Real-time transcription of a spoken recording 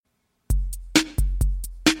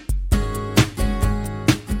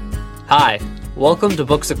Hi, welcome to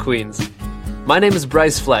Books at Queen's. My name is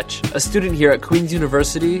Bryce Fletch, a student here at Queen's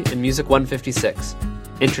University in Music 156.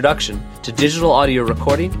 Introduction to digital audio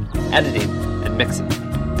recording, editing, and mixing.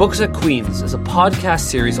 Books at Queen's is a podcast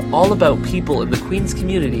series all about people in the Queen's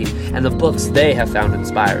community and the books they have found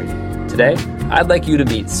inspiring. Today, I'd like you to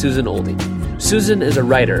meet Susan Olding. Susan is a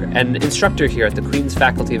writer and instructor here at the Queen's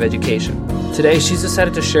Faculty of Education. Today, she's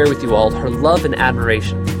decided to share with you all her love and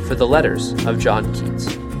admiration for the letters of John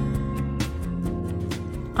Keats.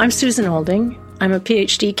 I'm Susan Olding. I'm a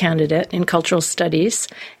PhD candidate in cultural studies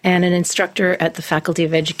and an instructor at the Faculty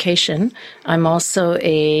of Education. I'm also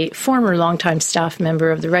a former longtime staff member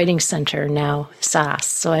of the Writing Center, now SAS,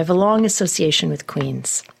 so I have a long association with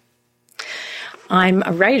Queen's. I'm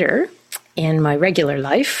a writer in my regular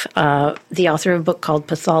life, the author of a book called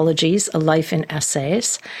Pathologies, A Life in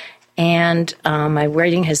Essays, and my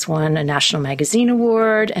writing has won a National Magazine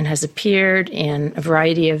Award and has appeared in a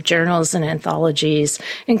variety of journals and anthologies,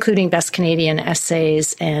 including Best Canadian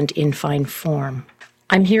Essays and In Fine Form.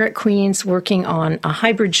 I'm here at Queen's working on a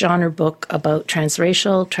hybrid genre book about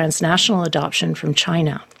transracial, transnational adoption from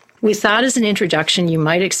China. With that as an introduction, you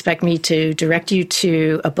might expect me to direct you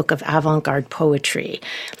to a book of avant-garde poetry,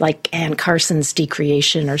 like Anne Carson's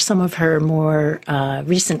Decreation or some of her more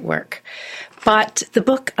recent work. But the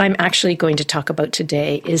book I'm actually going to talk about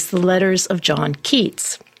today is The Letters of John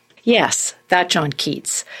Keats. Yes, that John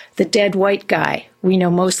Keats, the dead white guy we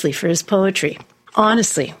know mostly for his poetry.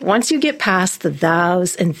 Honestly, once you get past the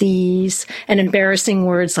thous and these and embarrassing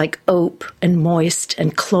words like ope and moist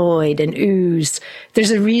and cloyed and ooze,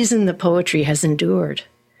 there's a reason the poetry has endured.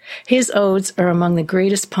 His odes are among the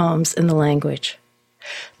greatest poems in the language.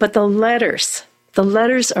 But the letters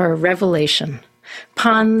are a revelation.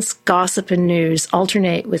 Puns, gossip, and news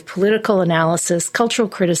alternate with political analysis, cultural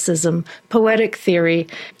criticism, poetic theory,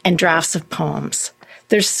 and drafts of poems.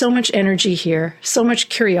 There's so much energy here, so much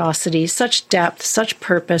curiosity, such depth, such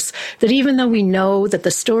purpose, that even though we know that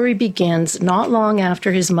the story begins not long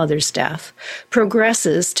after his mother's death,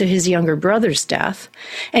 progresses to his younger brother's death,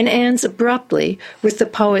 and ends abruptly with the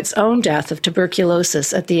poet's own death of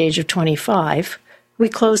tuberculosis at the age of 25, we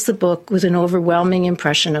close the book with an overwhelming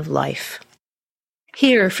impression of life.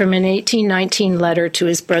 Here from an 1819 letter to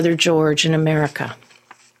his brother George in America.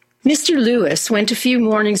 Mr. Lewis went a few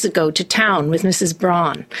mornings ago to town with Mrs.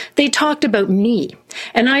 Braun. They talked about me,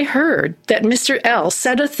 and I heard that Mr. L.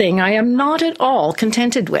 said a thing I am not at all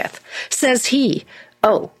contented with. Says he,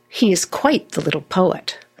 "Oh, he is quite the little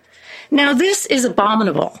poet." Now this is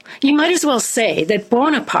abominable. You might as well say that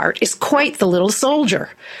Bonaparte is quite the little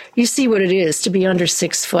soldier. You see what it is to be under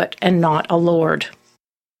 6 foot and not a lord.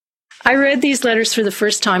 I read these letters for the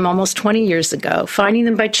first time almost 20 years ago, finding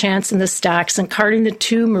them by chance in the stacks and carting the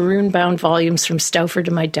 2 maroon-bound volumes from Stauffer to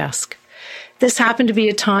my desk. This happened to be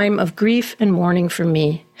a time of grief and mourning for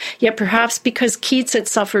me, yet perhaps because Keats had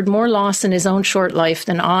suffered more loss in his own short life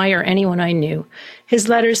than I or anyone I knew, his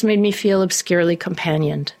letters made me feel obscurely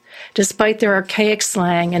companioned. Despite their archaic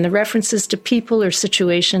slang and the references to people or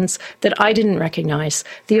situations that I didn't recognize,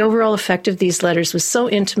 the overall effect of these letters was so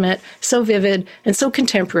intimate, so vivid, and so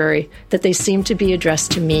contemporary that they seemed to be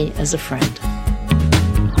addressed to me as a friend.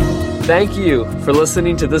 Thank you for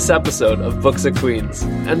listening to this episode of Books at Queen's,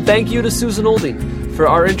 and thank you to Susan Olding for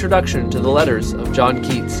our introduction to the letters of John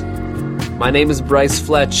Keats. My name is Bryce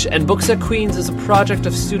Fletch, and Books at Queen's is a project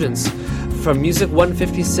of students from Music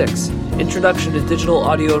 156, Introduction to Digital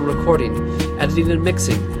Audio and Recording, Editing and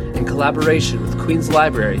Mixing, in collaboration with Queen's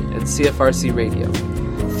Library and CFRC Radio.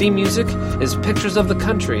 Theme music is Pictures of the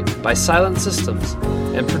Country by Silent Systems,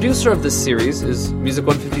 and producer of this series is Music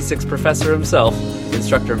 156 professor himself,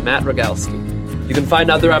 instructor Matt Rogalski. You can find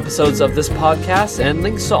other episodes of this podcast and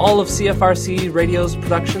links to all of CFRC Radio's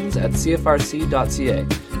productions at cfrc.ca.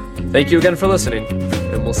 Thank you again for listening,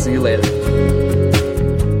 and we'll see you later.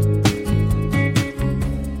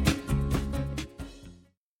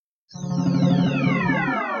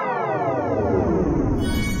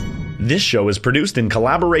 This show is produced in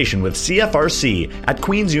collaboration with CFRC at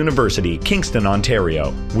Queen's University, Kingston,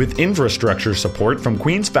 Ontario, with infrastructure support from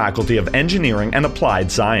Queen's Faculty of Engineering and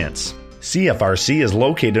Applied Science. CFRC is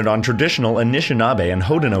located on traditional Anishinaabe and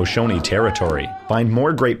Haudenosaunee territory. Find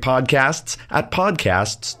more great podcasts at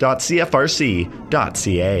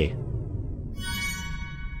podcasts.cfrc.ca.